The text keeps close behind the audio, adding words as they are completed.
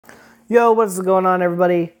Yo, what's going on,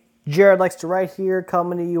 everybody? Jared Likes to Write here,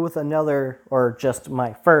 coming to you with another, or just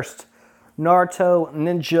my first, Naruto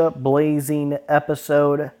Ninja Blazing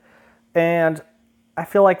episode. And I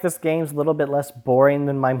feel like this game's a little bit less boring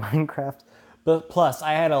than my Minecraft. But plus,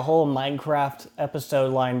 I had a whole Minecraft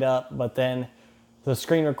episode lined up, but then the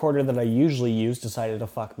screen recorder that I usually use decided to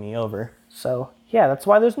fuck me over. So, yeah, that's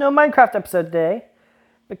why there's no Minecraft episode today.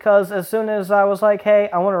 Because as soon as I was like, hey,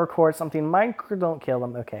 I want to record something, Minecraft, don't kill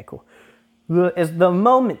them. Okay, cool. Is the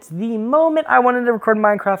moment I wanted to record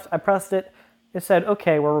Minecraft, I pressed it. It said,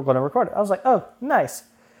 okay, we're going to record it. I was like, oh, nice.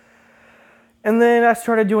 And then I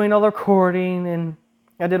started doing all the recording, and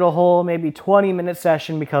I did a whole maybe 20-minute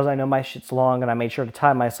session because I know my shit's long, and I made sure to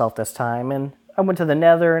time myself this time. And I went to the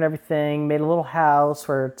nether and everything, made a little house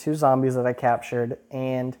for 2 zombies that I captured,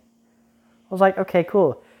 and I was like, okay,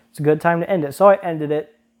 cool. It's a good time to end it. So I ended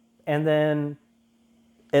it, and then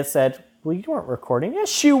it said, well, you weren't recording.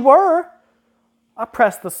 Yes, you were. I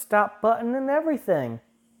pressed the stop button and everything.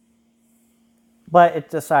 But it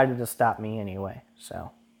decided to stop me anyway,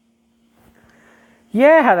 so.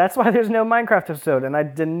 Yeah, that's why there's no Minecraft episode, and I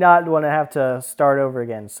did not want to have to start over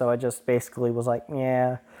again. So I just basically was like,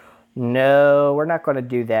 yeah, no, we're not going to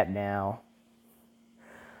do that now.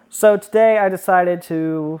 So today I decided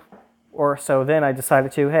to, then I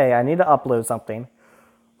decided to, hey, I need to upload something.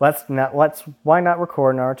 Why not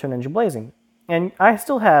record Naruto Ninja Blazing? And I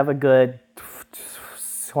still have a good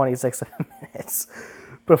 26 minutes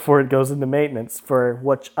before it goes into maintenance for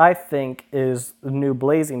what I think is the new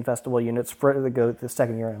Blazing Festival units for it to go to the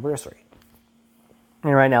 2nd year anniversary.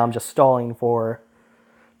 And right now I'm just stalling for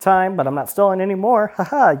time, but I'm not stalling anymore.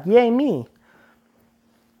 Haha, yay me.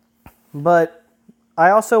 But I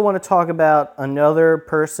also want to talk about another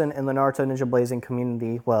person in the Naruto Ninja Blazing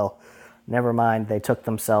community. Well, never mind, they took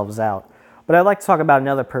themselves out. But I'd like to talk about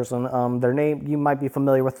another person. Their name, you might be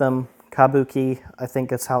familiar with them. Kabuki, I think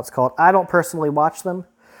that's how it's called. I don't personally watch them,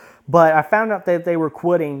 but I found out that they were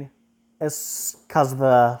quitting because of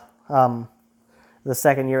the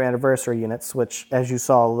 2nd year anniversary units, which, as you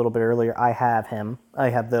saw a little bit earlier, I have him. I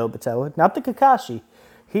have the Obito, not the Kakashi.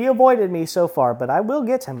 He avoided me so far, but I will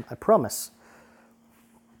get him, I promise.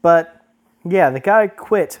 But, yeah, the guy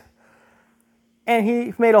quit. And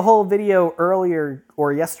he made a whole video earlier,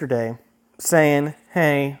 or yesterday, saying,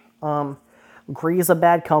 hey, Gree's a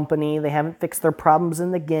bad company, they haven't fixed their problems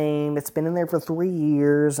in the game, it's been in there for 3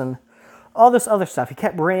 years, and all this other stuff. He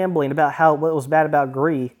kept rambling about what was bad about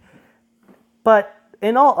Gree. But,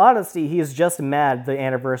 in all honesty, he is just mad the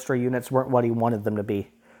anniversary units weren't what he wanted them to be.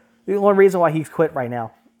 The only reason why he's quit right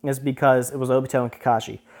now is because it was Obito and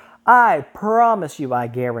Kakashi. I promise you, I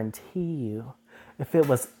guarantee you, if it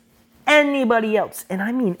was anybody else, and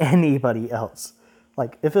I mean anybody else,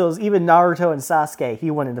 like if it was even Naruto and Sasuke,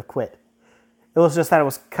 he wouldn't have quit. It was just that it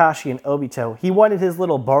was Kakashi and Obito. He wanted his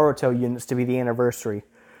little Boruto units to be the anniversary.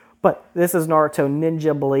 But this is Naruto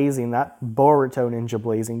Ninja Blazing, not Boruto Ninja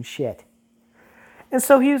Blazing shit. And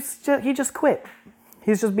so he just quit.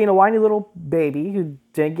 He's just being a whiny little baby who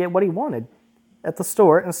didn't get what he wanted at the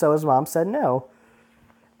store, and so his mom said no.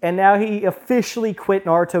 And now he officially quit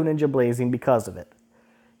Naruto Ninja Blazing because of it.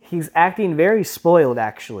 He's acting very spoiled,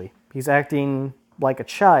 actually. He's acting like a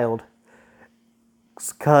child.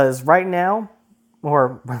 Because right now,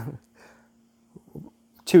 or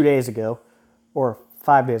 2 days ago, or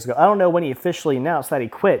 5 days ago, I don't know when he officially announced that he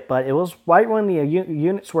quit, but it was right when the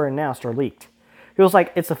units were announced or leaked. He was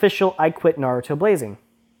like, it's official, I quit Naruto Blazing.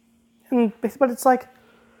 But it's like,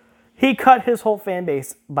 he cut his whole fan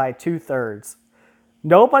base by 2/3.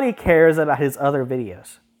 Nobody cares about his other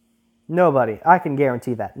videos. Nobody. I can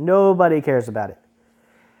guarantee that. Nobody cares about it.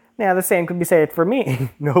 Now, the same could be said for me.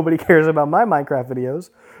 Nobody cares about my Minecraft videos,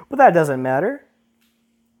 but that doesn't matter.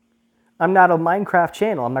 I'm not a Minecraft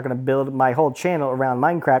channel. I'm not going to build my whole channel around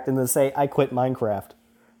Minecraft and then say, I quit Minecraft.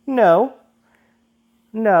 No.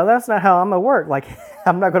 No, that's not how I'm going to work. Like,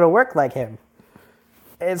 I'm not going to work like him.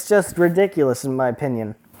 It's just ridiculous, in my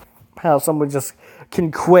opinion, how someone just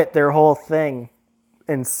can quit their whole thing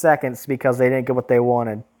in seconds because they didn't get what they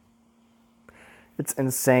wanted. It's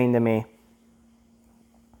insane to me.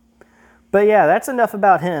 But yeah, that's enough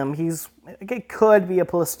about him. It could be a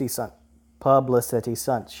publicity stunt.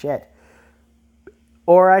 Shit.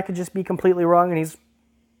 Or I could just be completely wrong and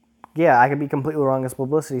I could be completely wrong as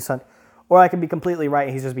publicity stunt. Or I could be completely right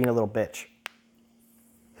and he's just being a little bitch.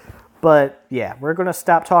 But yeah, we're going to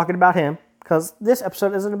stop talking about him because this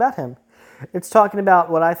episode isn't about him. It's talking about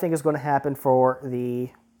what I think is going to happen for the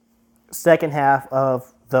second half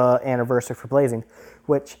of the anniversary for Blazing,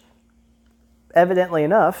 which, evidently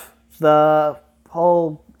enough, the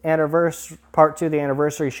whole part 2 of the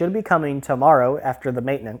anniversary should be coming tomorrow after the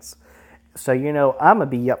maintenance. So, you know, I'm going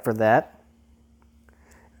to be up for that.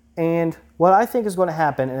 And what I think is going to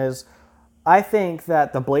happen is, I think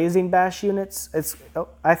that the Blazing Bash units,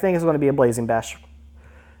 I think it's going to be a Blazing Bash.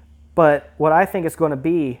 But what I think it's going to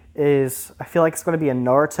be is, I feel like it's going to be a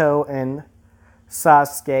Naruto and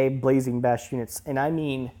Sasuke Blazing Bash units. And I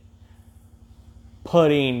mean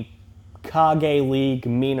putting Kage League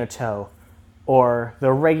Minato, or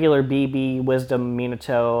the regular BB Wisdom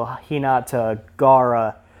Minato, Hinata,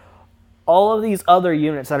 Gaara, all of these other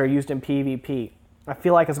units that are used in PvP. I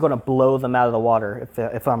feel like it's going to blow them out of the water,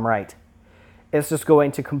 if I'm right. It's just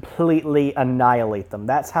going to completely annihilate them.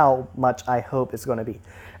 That's how much I hope it's going to be.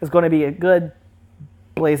 It's going to be a good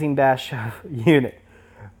Blazing Bash unit.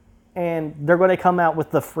 And they're going to come out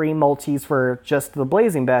with the free multis for just the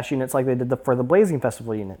Blazing Bash units like they did for the Blazing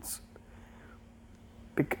Festival units.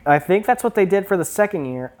 I think that's what they did for the second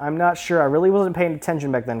year. I'm not sure. I really wasn't paying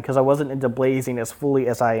attention back then because I wasn't into Blazing as fully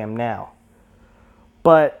as I am now.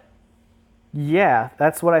 But yeah,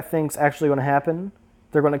 that's what I think is actually going to happen.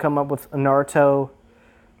 They're going to come up with Naruto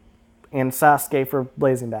and Sasuke for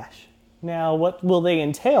Blazing Bash. Now, what will they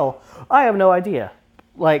entail? I have no idea.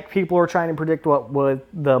 Like, people are trying to predict what would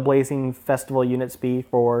the Blazing Festival units be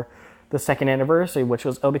for the second anniversary, which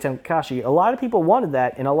was Obito and Kakashi. A lot of people wanted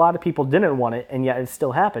that, and a lot of people didn't want it, and yet it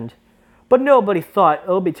still happened. But nobody thought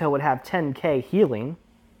Obito would have 10k healing.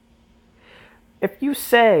 If you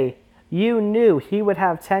say you knew he would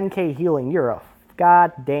have 10k healing, you're a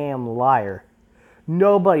goddamn liar.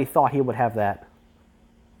 Nobody thought he would have that.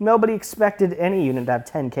 Nobody expected any unit to have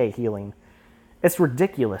 10k healing. It's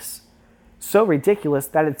ridiculous. So ridiculous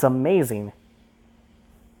that it's amazing.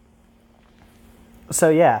 So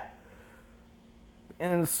yeah.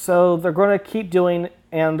 And so they're going to keep doing,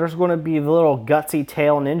 and there's going to be the little Gutsy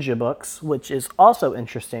Tail Ninja books, which is also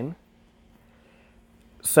interesting.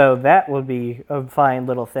 So that would be a fine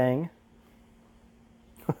little thing.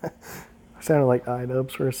 I sounded like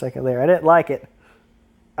iDubbbz for a second there. I didn't like it.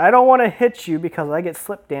 I don't want to hit you because I get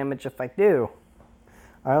slip damage if I do.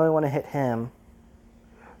 I only want to hit him.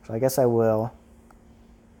 So I guess I will.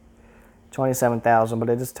 27,000, but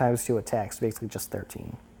it is times 2 attacks, basically just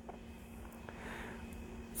 13.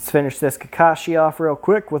 Let's finish this Kakashi off real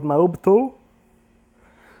quick with my Obito.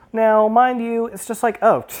 Now, mind you, it's just like,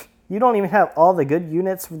 oh, you don't even have all the good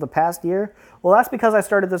units for the past year? Well, that's because I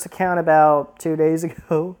started this account about 2 days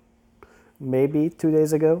ago. Maybe 2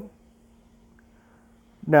 days ago.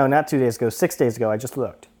 No, not 2 days ago. 6 days ago. I just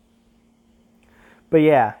looked. But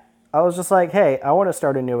yeah, I was just like, hey, I want to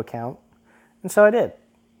start a new account. And so I did.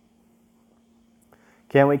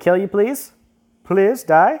 Can we kill you, please? Please,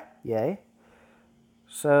 die? Yay.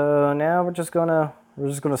 So now we're just gonna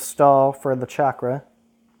stall for the chakra.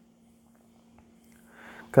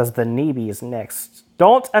 Because the Nibi is next.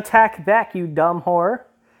 Don't attack back, you dumb whore.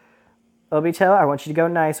 Obito, I want you to go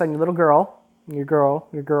nice on your little girl. Your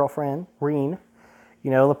girlfriend, Reen.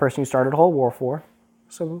 You know, the person you started a whole war for.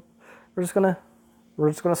 So we're just gonna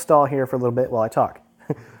stall here for a little bit while I talk.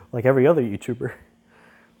 Like every other YouTuber.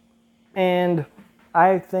 And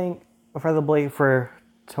I think for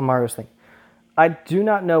tomorrow's thing, I do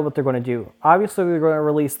not know what they're going to do. Obviously, they're going to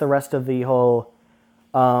release the rest of the whole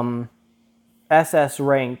SS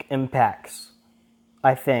rank impacts.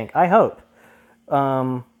 I think. I hope.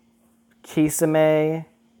 Kisame,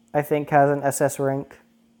 I think, has an SS rank.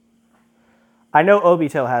 I know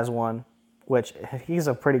Obito has one, which he's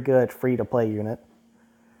a pretty good free-to-play unit.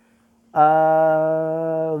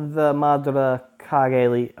 The Madara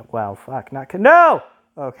Kage... Wow, fuck. No!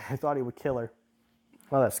 Okay, I thought he would kill her.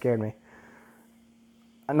 Well, that scared me.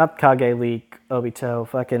 Not Kage League Obito.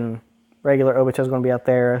 Fucking regular Obito's going to be out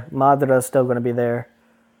there. Madara's still going to be there.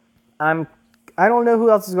 I don't know who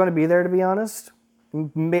else is going to be there, to be honest.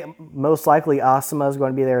 Most likely Asuma is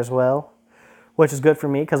going to be there as well. Which is good for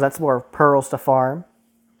me, because that's more pearls to farm.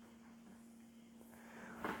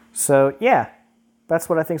 So, yeah. That's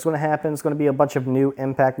what I think is going to happen. It's going to be a bunch of new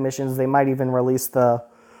impact missions. They might even release the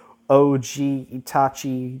OG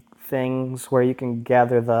Itachi things where you can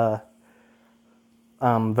gather the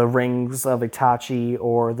rings of Itachi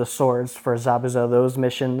or the swords for Zabuza, those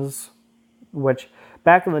missions. Which,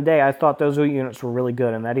 back in the day, I thought those units were really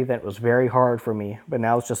good, and that event was very hard for me. But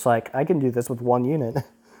now it's just like, I can do this with one unit.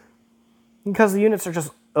 Because the units are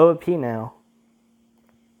just OP now.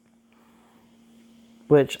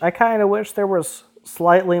 Which, I kind of wish there was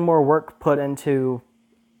slightly more work put into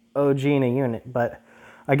OG in a unit, but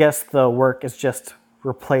I guess the work is just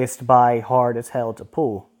replaced by hard as hell to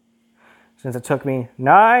pull. Since it took me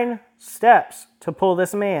 9 steps to pull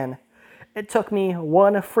this man, it took me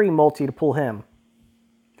 1 free multi to pull him.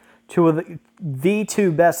 2 of the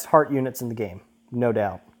 2 best heart units in the game, no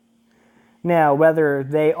doubt. Now, whether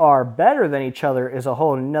they are better than each other is a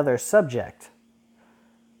whole nother subject.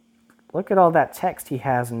 Look at all that text he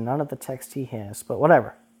has and none of the text he has, but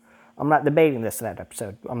whatever. I'm not debating this in that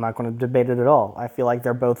episode. I'm not going to debate it at all. I feel like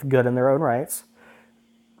they're both good in their own rights.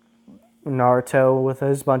 Naruto with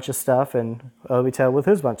his bunch of stuff and Obito with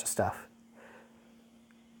his bunch of stuff.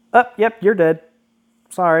 Oh, yep, you're dead.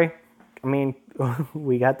 Sorry. I mean,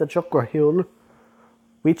 we got the chakra healed.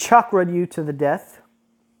 We chakra'd you to the death.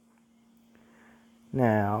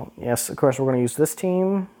 Now, yes, of course, we're going to use this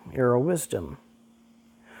team. Hero Wisdom.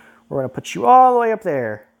 We're going to put you all the way up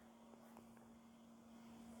there.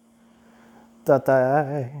 What's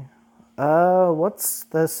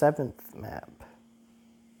the 7th map?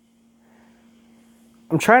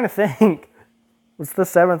 I'm trying to think. What's the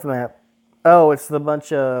 7th map? Oh, it's the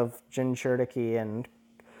bunch of Jinchuriki and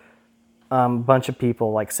bunch of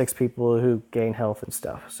people, like 6 people who gain health and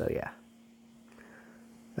stuff. So yeah.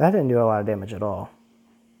 That didn't do a lot of damage at all.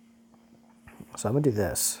 So I'm going to do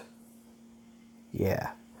this.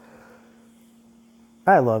 Yeah.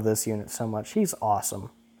 I love this unit so much. He's awesome.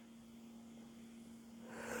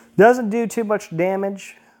 Doesn't do too much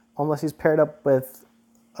damage unless he's paired up with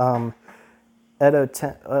Edo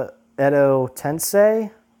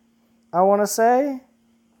Tensei, I want to say.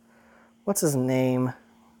 What's his name?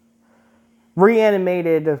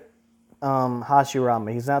 Reanimated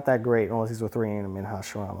Hashirama. He's not that great unless he's with reanimated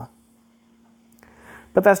Hashirama.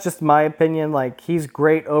 But that's just my opinion. Like, he's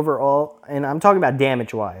great overall. And I'm talking about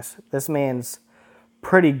damage-wise. This man's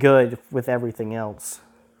pretty good with everything else.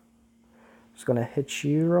 Just going to hit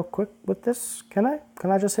you real quick with this. Can I?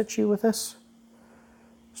 Can I just hit you with this?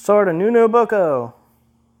 Sword of Nuno Boko.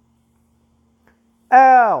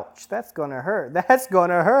 Ouch. That's going to hurt. That's going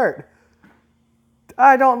to hurt.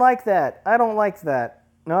 I don't like that. I don't like that.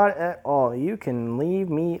 Not at all. You can leave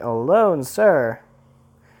me alone, sir.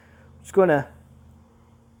 Just going to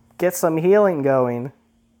get some healing going.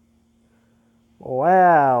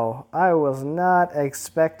 Wow. I was not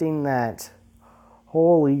expecting that.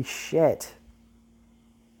 Holy shit.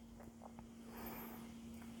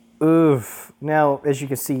 Oof. Now, as you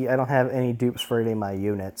can see, I don't have any dupes for any of my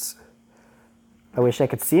units. I wish I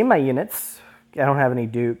could see my units. I don't have any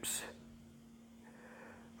dupes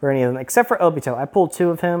for any of them, except for Obito. I pulled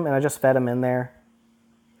 2 of him, and I just fed him in there.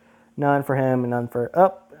 None for him, and none for...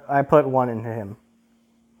 Oh, I put 1 into him.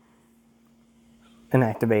 An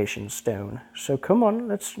activation stone. So come on,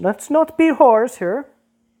 let's not be whores here.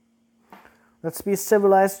 Let's be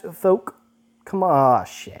civilized folk. Come on. Oh,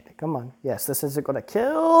 shit. Come on. Yes, this isn't going to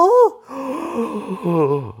kill.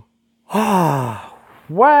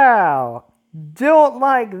 Wow. Don't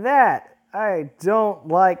like that. I don't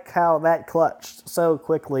like how that clutched so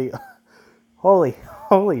quickly.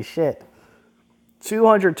 Holy shit.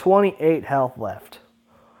 228 health left.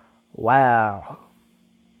 Wow.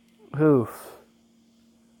 Oof.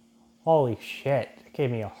 Holy shit. It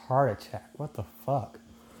gave me a heart attack. What the fuck?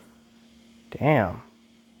 Damn.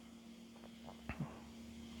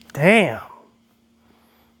 Damn.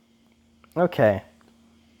 Okay.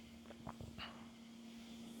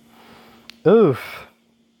 Oof.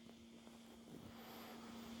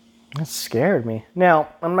 That scared me. Now,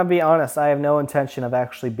 I'm going to be honest. I have no intention of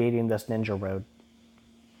actually beating this ninja road.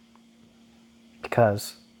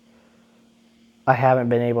 Because I haven't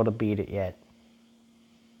been able to beat it yet.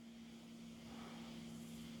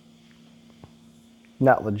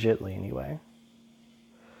 Not legitly, anyway.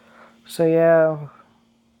 So, yeah.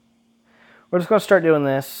 We're just going to start doing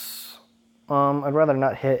this. I'd rather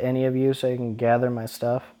not hit any of you so you can gather my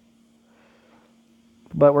stuff.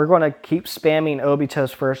 But we're going to keep spamming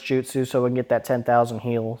Obito's first jutsu so we can get that 10,000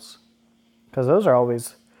 heals. Because those are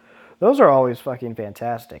always fucking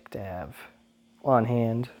fantastic to have on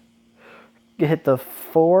hand. You hit the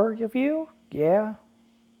 4 of you? Yeah.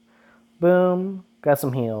 Boom. Got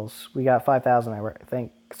some heals. We got 5,000, I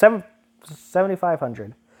think.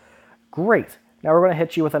 7,500. Great. Now we're going to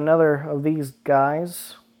hit you with another of these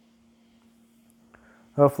guys.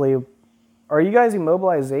 Hopefully. Are you guys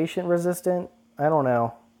immobilization resistant? I don't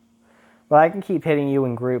know. But I can keep hitting you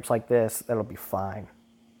in groups like this. That'll be fine.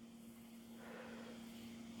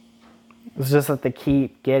 It's just that they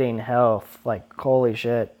keep getting health. Like, holy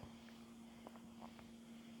shit.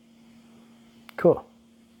 Cool.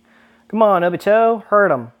 Come on, Obito. Hurt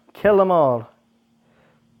them. Kill them all.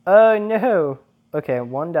 Oh, no. Okay,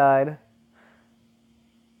 1 died.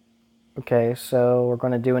 Okay, so we're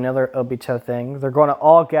going to do another Obito thing. They're going to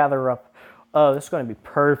all gather up. Oh, this is going to be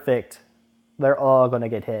perfect. They're all going to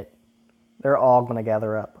get hit. They're all going to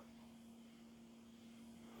gather up.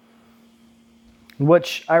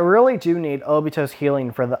 Which, I really do need Obito's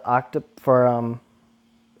healing for the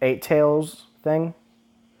Eight Tails thing.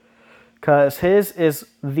 Because his is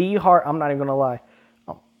the hard... I'm not even going to lie.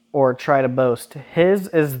 Or try to boast. His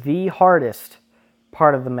is the hardest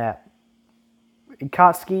part of the map.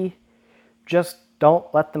 Akatsuki, just don't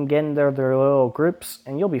let them get in their little groups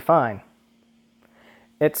and you'll be fine.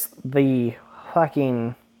 It's the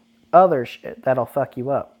fucking other shit that'll fuck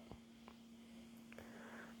you up.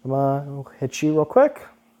 Come on, I'll hit you real quick.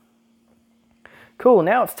 Cool,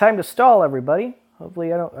 now it's time to stall, everybody.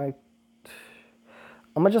 Hopefully I'm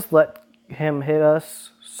gonna just let him hit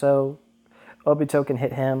us so Obito can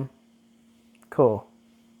hit him. Cool.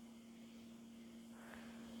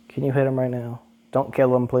 Can you hit him right now? Don't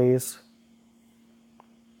kill him, please.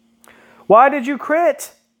 Why did you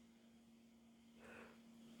crit?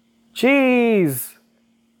 Jeez.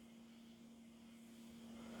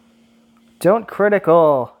 Don't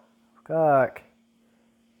critical. Fuck.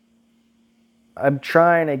 I'm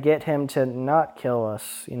trying to get him to not kill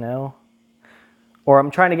us, you know? Or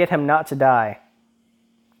I'm trying to get him not to die.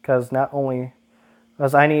 Because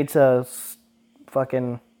I need to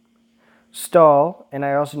fucking stall, and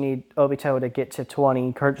I also need Obito to get to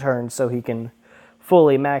 20 turns so he can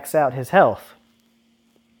fully max out his health.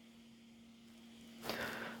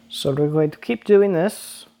 So we're going to keep doing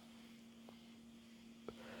this.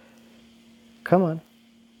 Come on.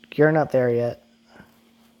 You're not there yet.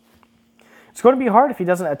 It's going to be hard if he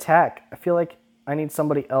doesn't attack. I feel like I need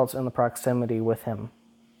somebody else in the proximity with him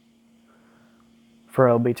for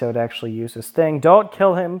Obito to actually use his thing. Don't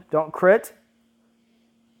kill him. Don't crit.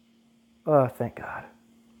 Oh, thank God.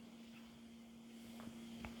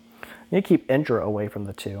 You keep Indra away from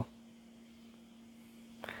the two.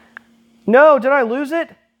 No, did I lose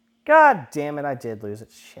it? God damn it, I did lose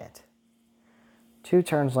it. Shit. 2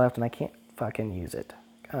 turns left and I can't fucking use it.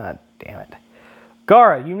 God damn it.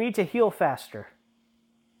 Gaara, you need to heal faster.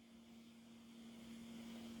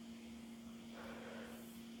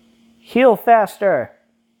 Heal faster.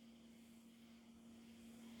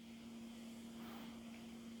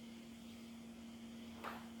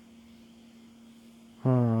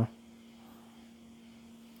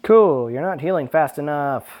 Cool, you're not healing fast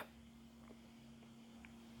enough.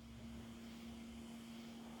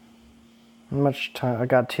 How much time? I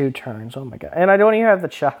got 2 turns. Oh my God. And I don't even have the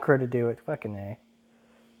chakra to do it. Fucking A.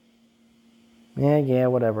 Yeah,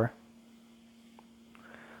 whatever.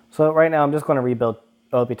 So right now I'm just going to rebuild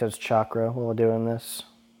Obito's chakra while doing this.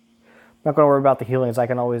 I'm not going to worry about the healings. I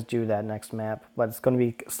can always do that next map. But it's going to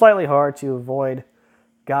be slightly hard to avoid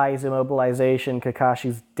Guy's immobilization,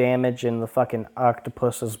 Kakashi's damage, and the fucking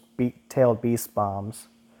octopus's tailed beast bombs.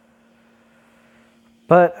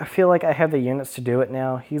 But I feel like I have the units to do it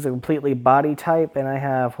now. He's a completely body type, and I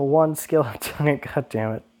have 1 skill type. God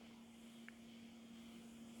damn it.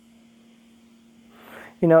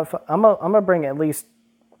 You know, I'm gonna bring at least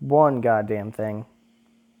 1 goddamn thing.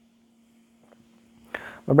 I'm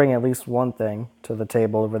gonna bring at least 1 thing to the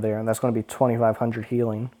table over there, and that's gonna be 2,500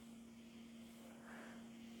 healing.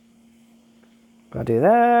 Gotta do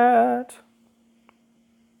that.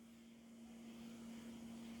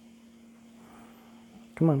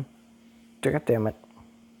 Come on. God damn it.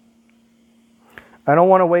 I don't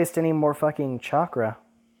want to waste any more fucking chakra.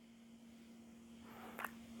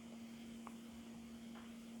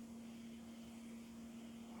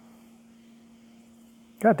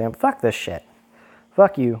 God damn, fuck this shit.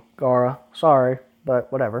 Fuck you, Gaara. Sorry,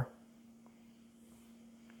 but whatever.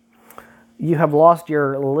 You have lost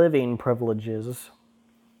your living privileges.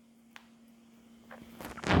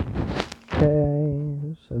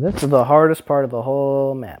 Okay, so this is the hardest part of the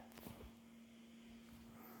whole map.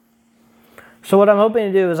 So what I'm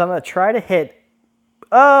hoping to do is I'm going to try to hit...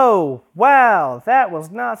 Oh, wow, that was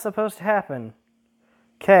not supposed to happen.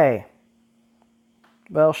 Okay.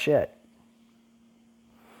 Well, shit.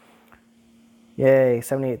 Yay,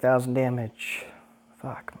 78,000 damage.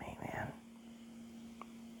 Fuck me, man.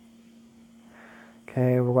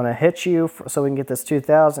 Okay, we're going to hit you so we can get this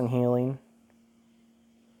 2,000 healing.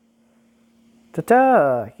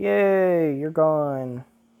 Ta-ta! Yay, you're gone.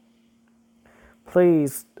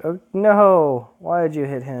 Please. Oh, no. Why did you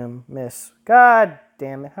hit him, miss? God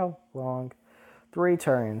damn it. How long? 3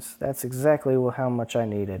 turns. That's exactly how much I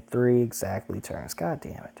needed. 3 exactly turns. God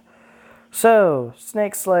damn it. So,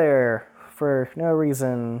 Snake Slayer. For no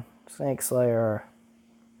reason. Snake Slayer.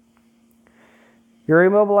 Your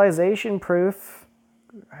immobilization proof.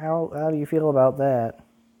 How do you feel about that?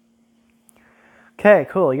 Okay,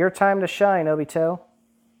 cool. Your time to shine, Obito.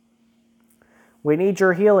 We need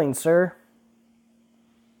your healing, sir.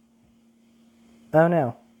 Oh,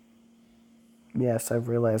 no. Yes, I've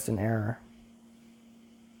realized an error.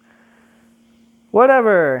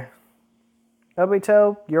 Whatever.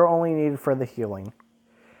 Obito, you're only needed for the healing.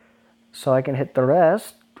 So I can hit the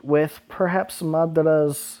rest with perhaps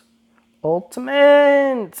Madara's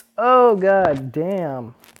ultimate. Oh, god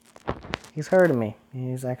damn. He's hurting me.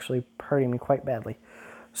 He's actually hurting me quite badly.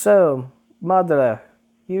 So, Madara,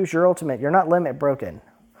 use your ultimate. You're not limit broken.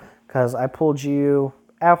 Because I pulled you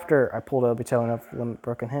after I pulled Obito and I've limit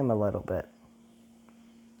broken him a little bit.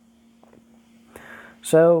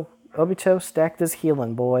 So, Obito stacked his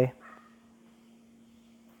healing, boy.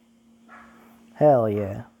 Hell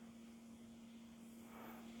yeah.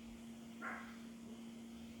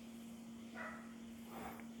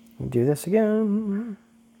 Do this again.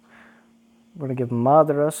 We're going to give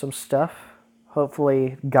Madara some stuff.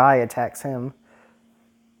 Hopefully, Guy attacks him.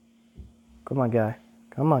 Come on, Guy.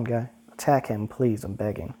 Come on, Guy. Attack him, please. I'm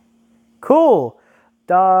begging. Cool.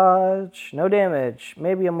 Dodge. No damage.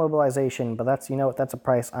 Maybe immobilization, but that's, you know what? That's a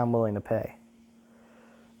price I'm willing to pay.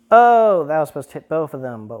 Oh, that was supposed to hit both of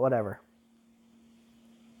them, but whatever.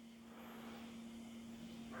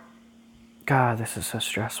 God, this is so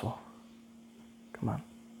stressful. Come on.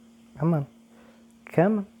 Come on.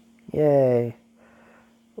 Come on. Yay.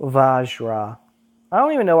 Vajra. I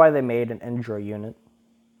don't even know why they made an Indra unit.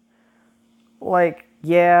 Like,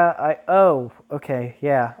 yeah, okay,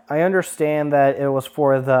 yeah. I understand that it was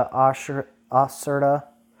for the Ashura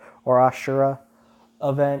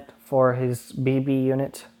event for his BB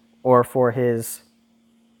unit. Or for his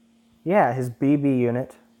BB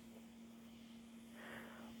unit.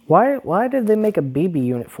 Why did they make a BB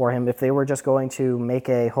unit for him if they were just going to make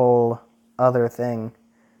a whole other thing?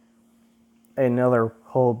 Another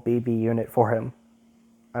whole BB unit for him.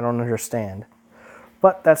 I don't understand.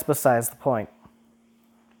 But that's besides the point.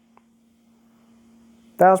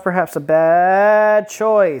 That was perhaps a bad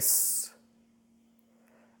choice.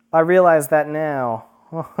 I realize that now.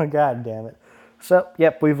 Oh, god damn it. So,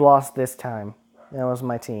 yep, we've lost this time. That was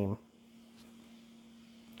my team.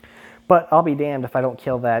 But I'll be damned if I don't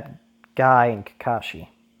kill that guy in Kakashi.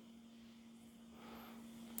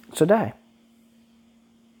 So die.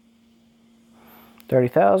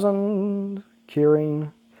 30,000.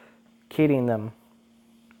 Curing. Kidding them.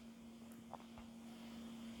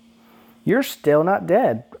 You're still not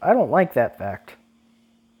dead. I don't like that fact.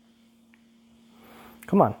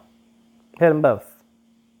 Come on. Hit them both.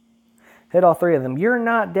 Hit all three of them. You're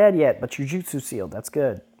not dead yet, but your jutsu sealed. That's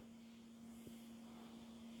good.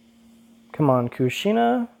 Come on,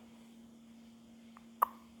 Kushina.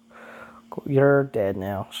 You're dead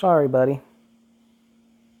now. Sorry, buddy.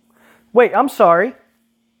 Wait, I'm sorry.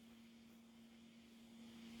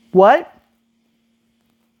 What?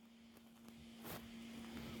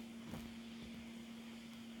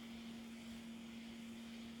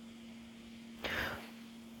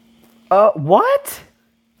 What?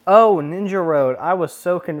 Oh, Ninja Road. I was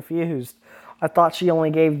so confused. I thought she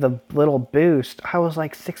only gave the little boost. I was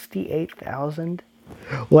like 68,000.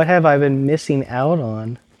 What have I been missing out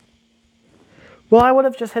on? Well, I would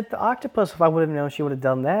have just hit the octopus if I would have known she would have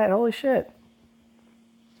done that. Holy shit.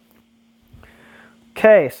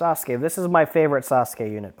 Okay, Sasuke. This is my favorite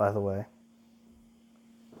Sasuke unit, by the way.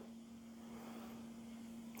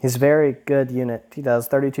 He's a very good unit. He does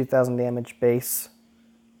 32,000 damage base.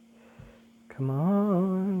 Come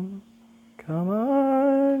on. Come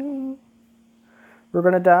on. We're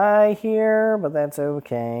going to die here, but that's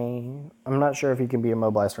okay. I'm not sure if he can be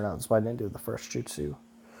immobilized or not. That's why I didn't do the first jutsu.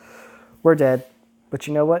 We're dead. But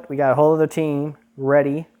you know what? We got a whole other team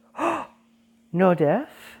ready. No death?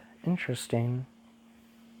 Interesting.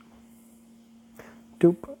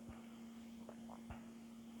 Doop.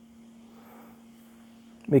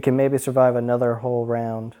 We can maybe survive another whole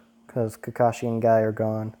round because Kakashi and Guy are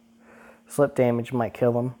gone. Slip damage might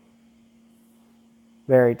kill him.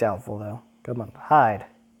 Very doubtful, though. Come on, hide.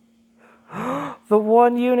 The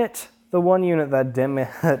one unit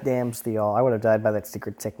that damns the all. I would have died by that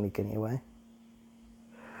secret technique anyway.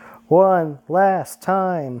 One last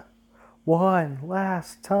time. One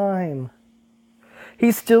last time.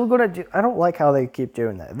 He's still gonna do... I don't like how they keep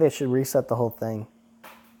doing that. They should reset the whole thing.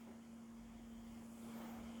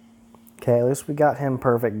 Okay, at least we got him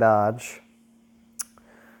perfect dodge.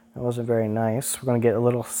 That wasn't very nice. We're going to get a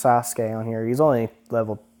little Sasuke on here. He's only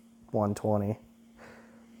level 120.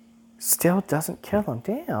 Still doesn't kill him.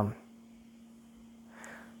 Damn.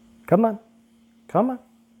 Come on. Come on.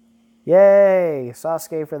 Yay!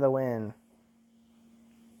 Sasuke for the win.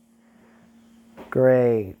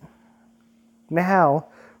 Great. Now,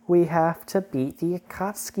 we have to beat the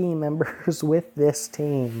Akatsuki members with this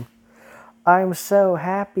team. I'm so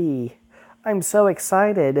happy. I'm so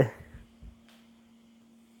excited.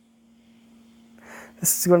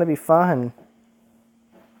 This is going to be fun.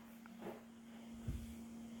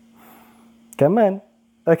 Come on.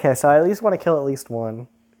 Okay, so I at least want to kill at least one.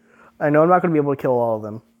 I know I'm not going to be able to kill all of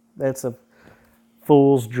them. That's a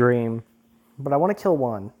fool's dream. But I want to kill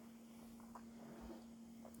one.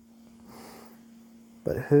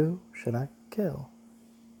 But who should I kill?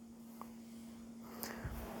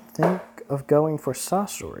 Think of going for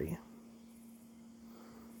Sasori.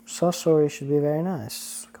 Sasori should be very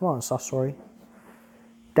nice. Come on, Sasori.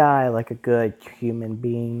 Die like a good human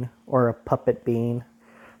being. Or a puppet being.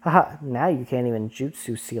 Haha, now you can't even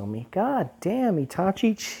jutsu seal me. God damn,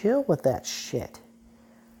 Itachi, chill with that shit.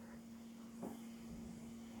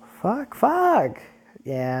 Fuck.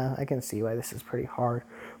 Yeah, I can see why this is pretty hard.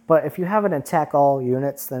 But if you have an attack all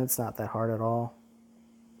units, then it's not that hard at all.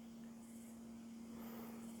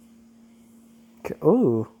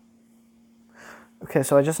 Ooh. Okay,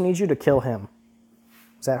 so I just need you to kill him.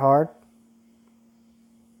 Is that hard?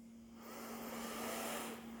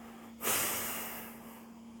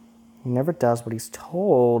 He never does what he's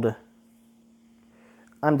told.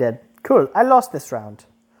 I'm dead. Cool, I lost this round.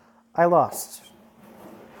 I lost.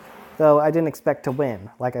 Though I didn't expect to win.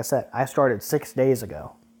 Like I said, I started 6 days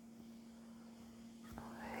ago.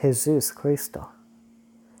 Jesus Cristo.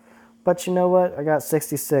 But you know what? I got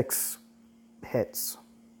 66 hits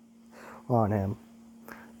on him.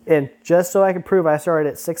 And just so I can prove I started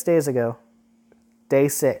it 6 days ago. Day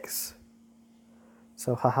 6.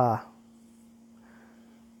 So, haha.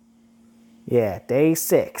 Yeah, day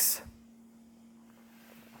 6.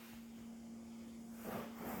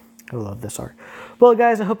 I love this art. Well,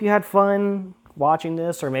 guys, I hope you had fun watching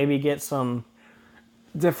this, or maybe get some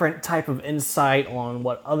different type of insight on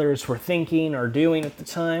what others were thinking or doing at the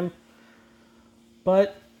time.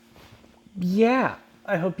 But, yeah,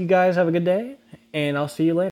 I hope you guys have a good day, and I'll see you later.